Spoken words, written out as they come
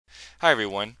Hi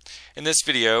everyone. In this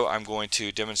video I'm going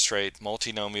to demonstrate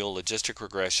multinomial logistic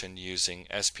regression using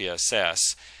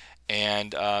SPSS.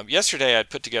 And yesterday I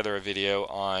put together a video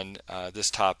on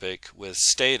this topic with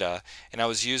Stata, and I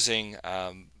was using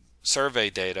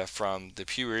survey data from the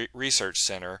Pew Research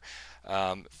Center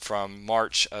from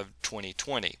March of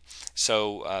 2020.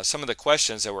 So some of the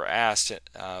questions that were asked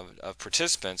of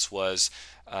participants was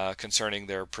concerning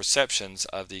their perceptions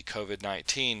of the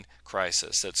COVID-19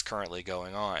 crisis that's currently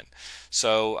going on.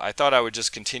 So I thought I would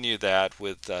just continue that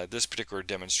with this particular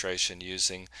demonstration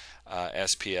using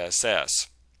SPSS.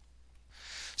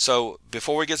 So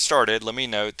before we get started, let me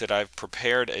note that I've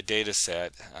prepared a data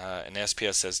set, an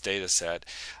SPSS data set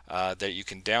that you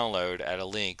can download at a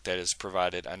link that is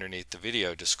provided underneath the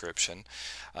video description.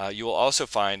 You will also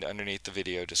find underneath the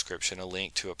video description a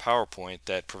link to a PowerPoint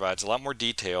that provides a lot more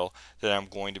detail that I'm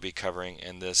going to be covering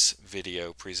in this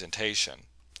video presentation.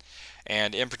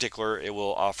 And in particular, it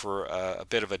will offer a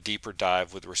bit of a deeper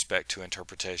dive with respect to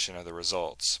interpretation of the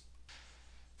results.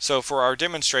 So for our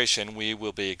demonstration, we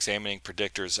will be examining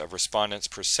predictors of respondents'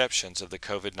 perceptions of the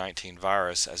COVID-19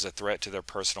 virus as a threat to their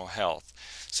personal health.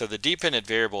 So the dependent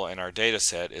variable in our data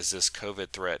set is this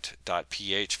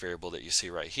COVIDthreat.ph variable that you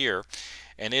see right here,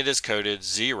 and it is coded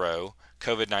 0,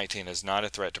 COVID-19 is not a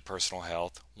threat to personal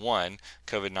health, 1,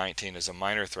 COVID-19 is a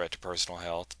minor threat to personal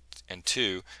health, and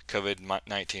 2,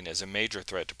 COVID-19 is a major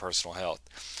threat to personal health.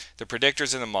 The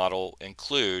predictors in the model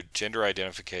include gender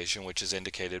identification, which is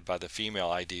indicated by the female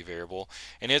ID variable,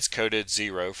 and it's coded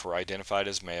 0 for identified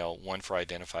as male, 1 for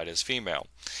identified as female.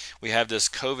 We have this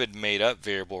COVID made up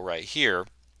variable right here,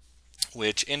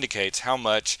 which indicates how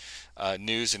much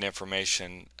news and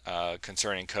information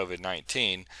concerning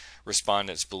COVID-19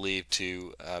 respondents believe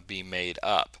to be made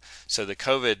up. So the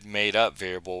COVID made up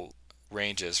variable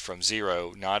ranges from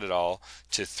 0, not at all,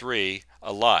 to 3,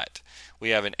 a lot. We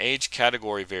have an age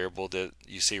category variable that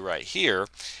you see right here,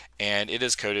 and it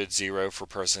is coded 0 for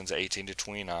persons 18 to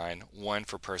 29, 1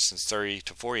 for persons 30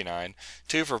 to 49,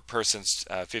 2 for persons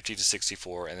 50 to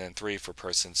 64, and then 3 for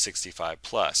persons 65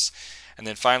 plus. And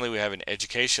then finally we have an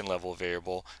education level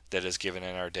variable that is given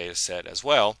in our data set as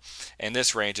well, and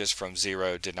this ranges from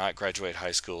 0, did not graduate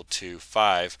high school, to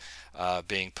 5,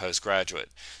 being postgraduate.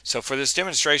 So for this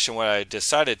demonstration, what I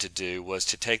decided to do was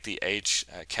to take the age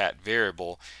cat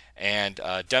variable and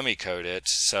dummy code it.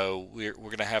 So we're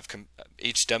going to have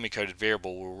each dummy coded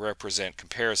variable will represent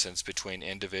comparisons between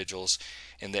individuals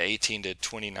in the 18 to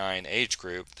 29 age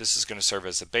group. This is going to serve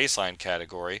as a baseline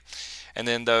category, and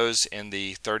then those in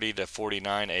the 30 to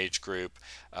 49 age group,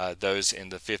 those in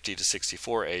the 50 to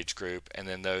 64 age group, and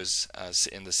then those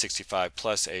in the 65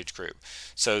 plus age group.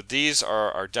 So these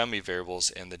are our dummy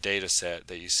variables in the data set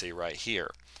that you see right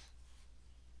here.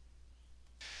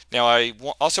 Now I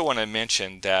also want to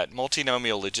mention that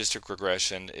multinomial logistic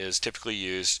regression is typically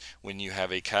used when you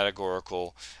have a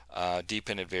categorical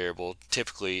dependent variable,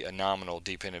 typically a nominal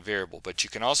dependent variable, but you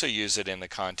can also use it in the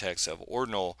context of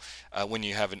ordinal when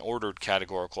you have an ordered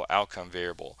categorical outcome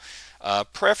variable.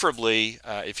 Preferably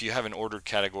if you have an ordered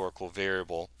categorical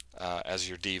variable as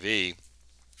your DV,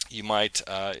 you might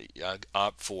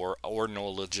opt for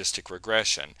ordinal logistic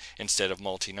regression instead of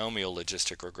multinomial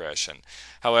logistic regression.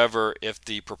 However, if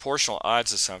the proportional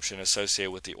odds assumption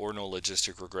associated with the ordinal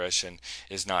logistic regression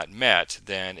is not met,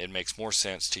 then it makes more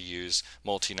sense to use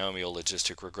multinomial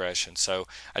logistic regression. So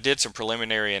I did some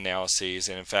preliminary analyses,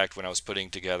 and in fact when I was putting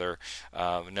together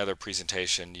another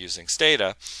presentation using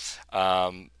Stata,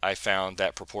 I found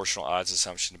that proportional odds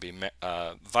assumption to be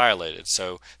violated.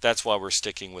 So that's why we're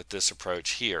sticking with this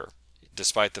approach here,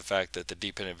 despite the fact that the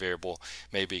dependent variable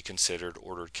may be considered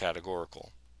ordered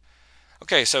categorical.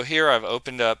 Okay, so here I've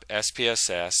opened up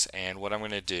SPSS, and what I'm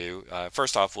going to do,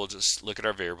 first off, we'll just look at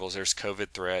our variables. There's COVID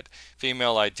threat,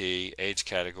 female ID, age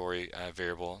category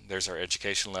variable. There's our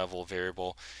education level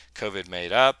variable, COVID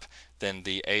made up. Then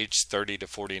the age 30 to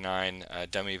 49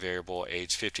 dummy variable,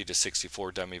 age 50 to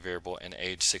 64 dummy variable, and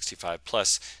age 65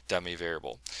 plus dummy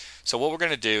variable. So what we're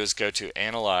going to do is go to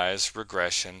Analyze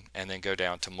Regression, and then go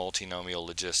down to Multinomial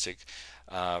Logistic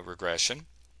Regression.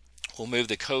 We'll move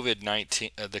the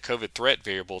COVID threat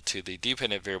variable to the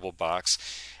dependent variable box,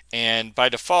 and by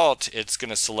default it's going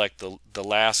to select the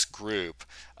last group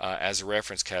as a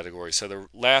reference category. So the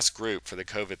last group for the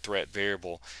COVID threat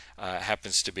variable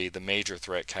happens to be the major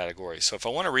threat category. So if I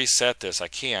want to reset this, I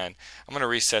can. I'm going to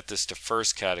reset this to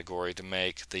first category to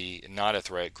make the not a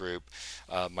threat group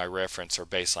my reference or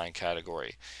baseline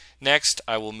category. Next,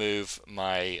 I will move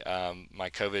my my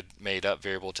COVID made up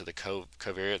variable to the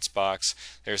covariates box.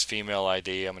 There's female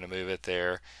ID. I'm going to move it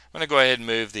there. I'm going to go ahead and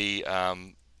move the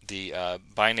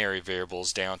binary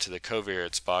variables down to the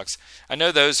covariance box. I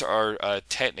know those are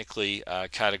technically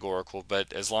categorical,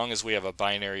 but as long as we have a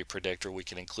binary predictor, we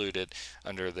can include it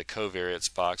under the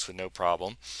covariance box with no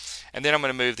problem. And then I'm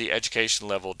going to move the education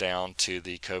level down to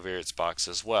the covariance box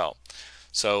as well.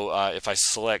 So if I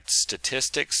select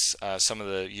statistics, some of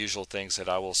the usual things that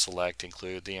I will select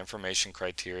include the information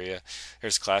criteria,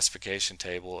 here's classification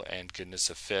table, and goodness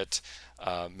of fit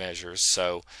measures.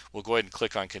 So we'll go ahead and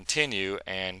click on continue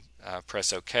and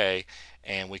press OK,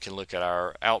 and we can look at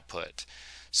our output.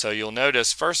 So you'll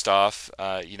notice first off,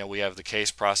 we have the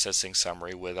case processing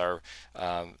summary with our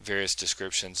various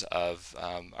descriptions of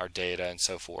our data and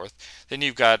so forth. Then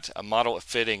you've got a model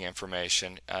fitting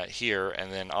information here,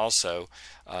 and then also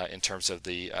in terms of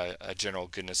the general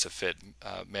goodness of fit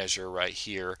measure right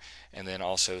here, and then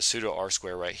also pseudo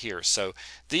R-square right here. So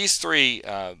these three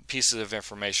pieces of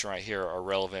information right here are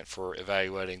relevant for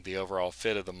evaluating the overall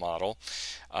fit of the model.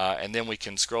 And then we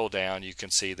can scroll down. You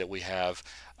can see that we have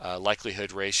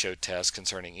likelihood ratio tests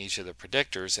concerning each of the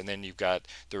predictors, and then you've got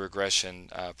the regression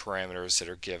parameters that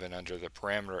are given under the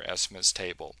parameter estimates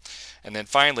table. And then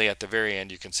finally at the very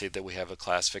end you can see that we have a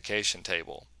classification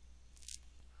table.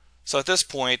 So at this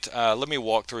point, let me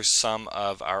walk through some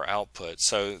of our output.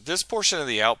 So this portion of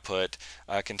the output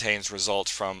contains results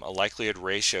from a likelihood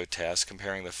ratio test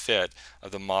comparing the fit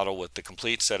of the model with the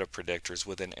complete set of predictors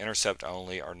with an intercept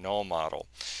only or null model.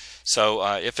 So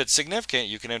if it's significant,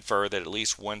 you can infer that at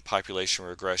least one population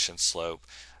regression slope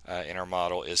in our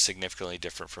model is significantly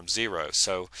different from zero.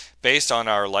 So based on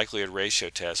our likelihood ratio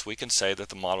test, we can say that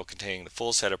the model containing the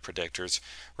full set of predictors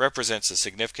represents a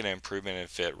significant improvement in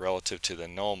fit relative to the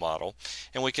null model,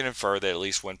 and we can infer that at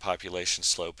least one population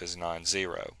slope is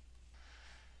non-zero.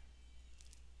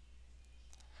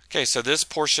 Okay, so this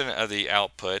portion of the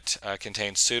output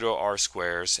contains pseudo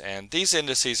R-squares, and these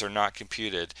indices are not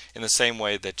computed in the same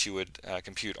way that you would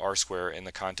compute R-square in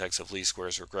the context of least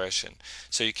squares regression.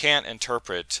 So you can't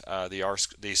interpret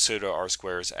these pseudo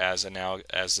R-squares as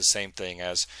the same thing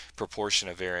as proportion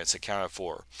of variance accounted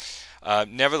for.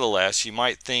 Nevertheless, you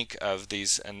might think of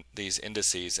these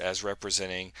indices as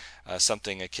representing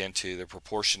something akin to the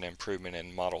proportion improvement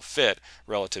in model fit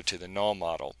relative to the null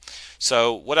model.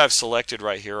 So what I've selected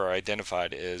right here or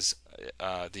identified is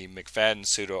the McFadden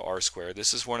pseudo R-square.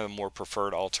 This is one of the more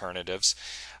preferred alternatives,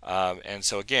 and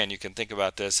so again you can think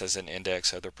about this as an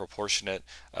index of the proportionate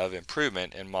of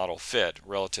improvement in model fit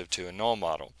relative to a null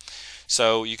model.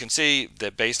 So you can see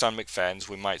that based on McFadden's,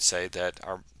 we might say that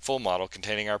our full model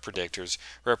containing our predictors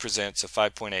represents a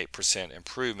 5.8%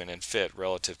 improvement in fit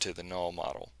relative to the null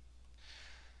model.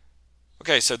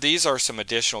 Okay, so these are some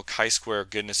additional chi-square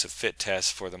goodness of fit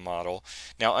tests for the model.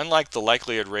 Now, unlike the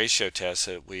likelihood ratio tests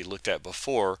that we looked at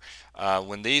before,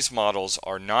 when these models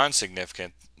are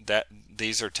non-significant,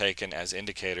 these are taken as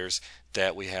indicators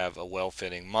that we have a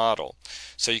well-fitting model.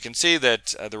 So you can see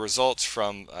that the results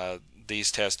from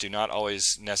these tests do not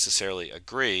always necessarily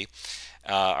agree.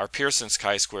 Our Pearson's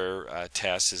chi-square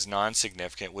test is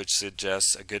non-significant, which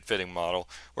suggests a good fitting model,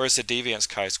 whereas the deviance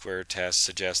chi-square test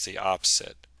suggests the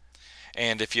opposite.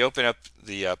 And if you open up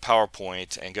the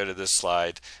PowerPoint and go to this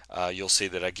slide, you'll see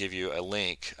that I give you a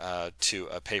link to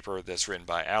a paper that's written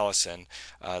by Allison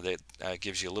that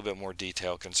gives you a little bit more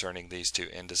detail concerning these two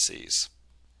indices.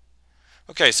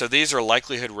 Okay, so these are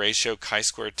likelihood ratio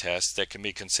chi-square tests that can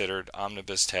be considered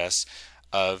omnibus tests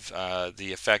of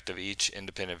the effect of each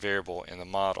independent variable in the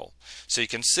model. So you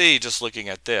can see, just looking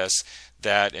at this,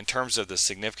 that in terms of the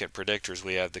significant predictors,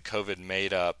 we have the COVID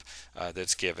made up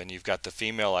that's given. You've got the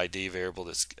female ID variable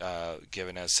that's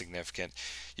given as significant.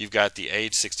 You've got the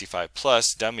age 65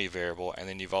 plus dummy variable, and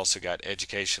then you've also got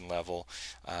education level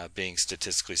being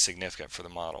statistically significant for the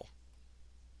model.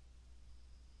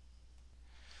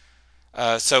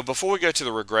 So before we go to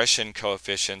the regression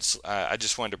coefficients, I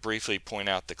just wanted to briefly point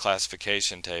out the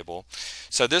classification table.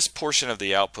 So this portion of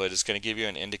the output is going to give you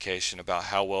an indication about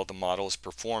how well the model is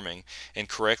performing in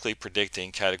correctly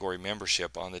predicting category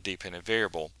membership on the dependent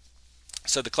variable.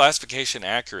 So the classification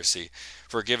accuracy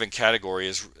for a given category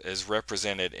is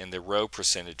represented in the row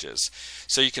percentages.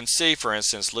 So you can see, for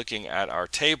instance, looking at our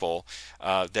table,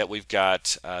 that we've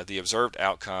got the observed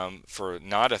outcome for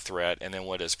not a threat and then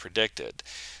what is predicted.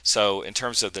 So in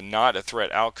terms of the not a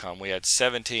threat outcome, we had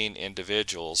 17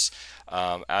 individuals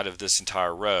out of this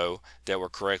entire row that were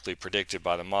correctly predicted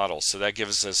by the model. So that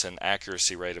gives us an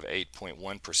accuracy rate of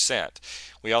 8.1%.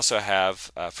 We also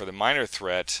have, for the minor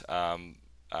threat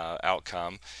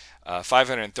outcome,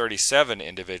 537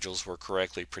 individuals were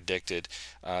correctly predicted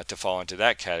to fall into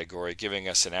that category, giving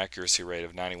us an accuracy rate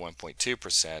of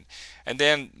 91.2%. And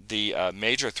then the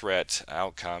major threat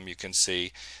outcome, you can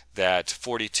see that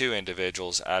 42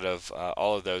 individuals out of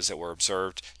all of those that were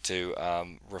observed to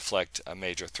reflect a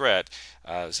major threat,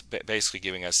 basically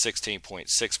giving us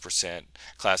 16.6%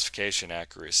 classification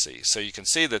accuracy. So you can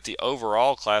see that the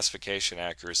overall classification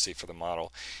accuracy for the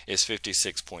model is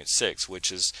 56.6,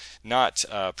 which is not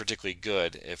particularly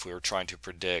good if we were trying to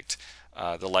predict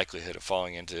the likelihood of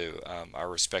falling into our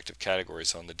respective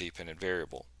categories on the dependent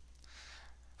variable.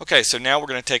 Okay, so now we're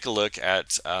going to take a look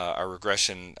at our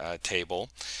regression table.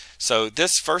 So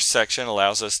this first section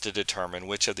allows us to determine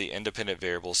which of the independent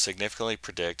variables significantly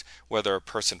predict whether a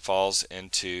person falls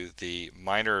into the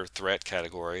minor threat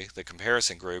category, the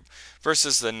comparison group,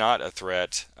 versus the not a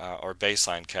threat or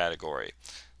baseline category.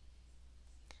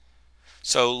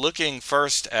 So looking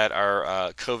first at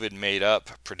our COVID made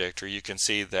up predictor, you can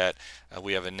see that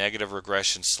we have a negative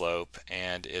regression slope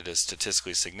and it is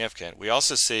statistically significant. We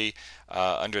also see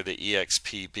under the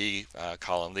EXPB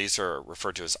column, these are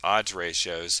referred to as odds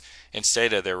ratios. In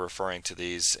Stata, they're referring to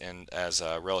these as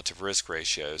relative risk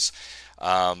ratios.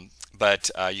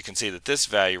 But you can see that this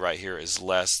value right here is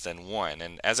less than 1.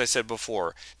 And as I said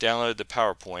before, download the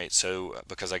PowerPoint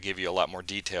because I give you a lot more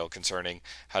detail concerning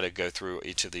how to go through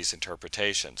each of these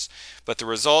interpretations. But the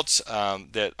results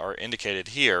that are indicated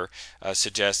here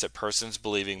suggest that persons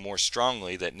believing more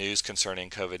strongly that news concerning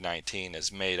COVID-19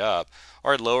 is made up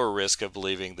are at lower risk of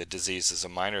believing the disease is a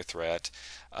minor threat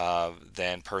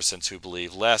than persons who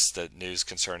believe less that news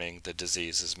concerning the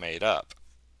disease is made up.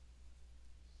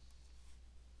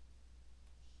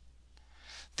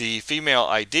 The female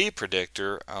ID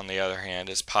predictor, on the other hand,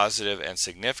 is positive and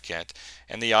significant,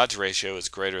 and the odds ratio is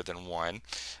greater than 1.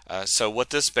 So what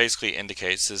this basically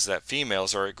indicates is that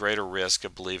females are at greater risk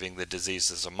of believing the disease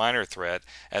is a minor threat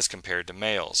as compared to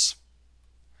males.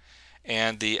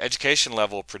 And the education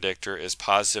level predictor is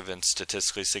positive and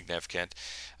statistically significant.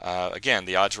 Again,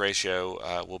 the odds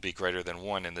ratio will be greater than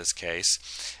 1 in this case.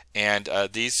 And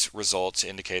these results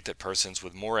indicate that persons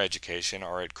with more education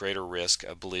are at greater risk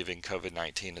of believing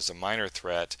COVID-19 is a minor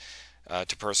threat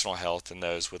to personal health than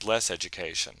those with less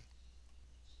education.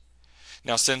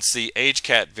 Now, since the age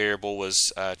cat variable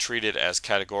was treated as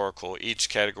categorical, each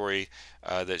category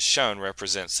that's shown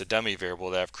represents the dummy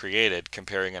variable that I've created,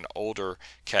 comparing an older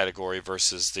category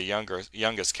versus the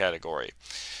youngest category.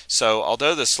 So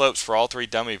although the slopes for all three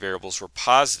dummy variables were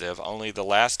positive, only the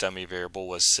last dummy variable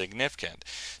was significant.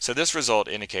 So this result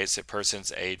indicates that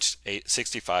persons aged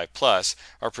 65 plus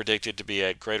are predicted to be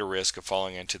at greater risk of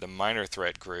falling into the minor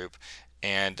threat group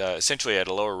and essentially at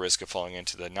a lower risk of falling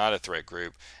into the not a threat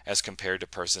group as compared to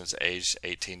persons aged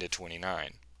 18 to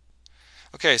 29.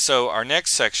 Okay, so our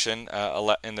next section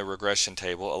in the regression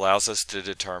table allows us to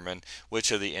determine which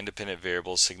of the independent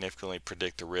variables significantly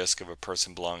predict the risk of a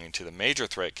person belonging to the major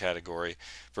threat category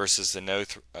versus the no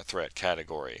threat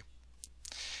category.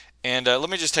 And let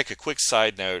me just take a quick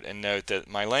side note and note that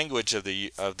my language of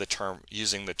the term,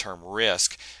 using the term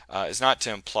risk, is not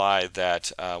to imply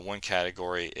that one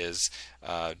category is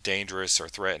dangerous or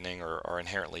threatening or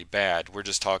inherently bad. We're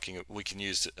just talking, we can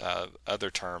use other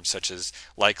terms such as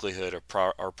likelihood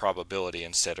or probability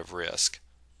instead of risk.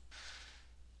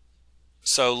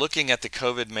 So looking at the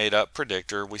COVID made up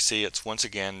predictor, we see it's once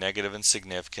again negative and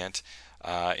significant,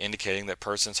 indicating that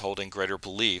persons holding greater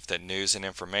belief that news and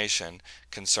information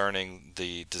concerning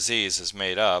the disease is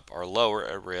made up are lower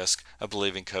at risk of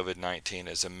believing COVID-19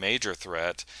 is a major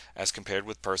threat as compared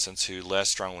with persons who less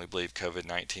strongly believe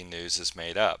COVID-19 news is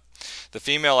made up. The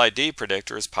female ID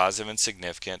predictor is positive and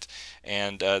significant,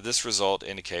 and this result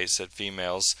indicates that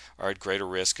females are at greater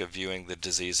risk of viewing the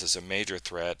disease as a major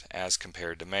threat as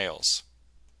compared to males.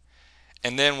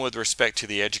 And then with respect to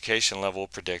the education level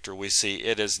predictor, we see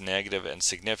it is negative and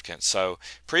significant. So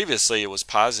previously it was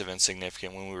positive and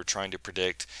significant when we were trying to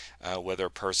predict whether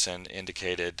a person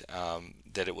indicated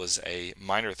that it was a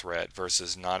minor threat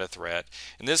versus not a threat.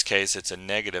 In this case, it's a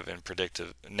negative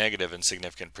and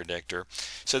significant predictor.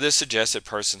 So this suggests that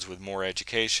persons with more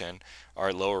education are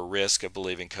at lower risk of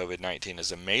believing COVID-19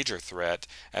 is a major threat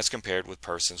as compared with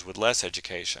persons with less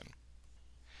education.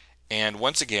 And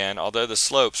once again, although the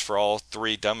slopes for all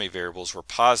three dummy variables were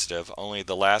positive, only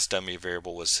the last dummy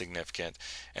variable was significant.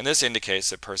 And this indicates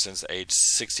that persons aged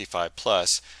 65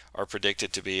 plus are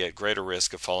predicted to be at greater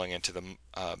risk of falling into the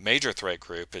major threat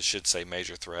group, it should say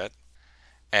major threat,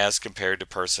 as compared to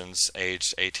persons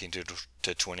aged 18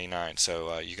 to 29.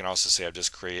 So you can also see I've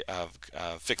just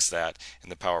fixed that in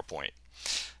the PowerPoint.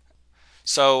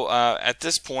 So at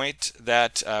this point,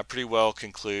 that pretty well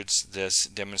concludes this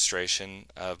demonstration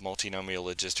of multinomial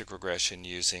logistic regression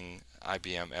using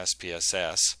IBM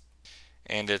SPSS.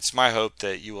 And it's my hope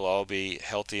that you will all be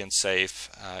healthy and safe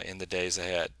in the days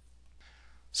ahead.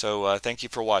 So thank you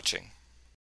for watching.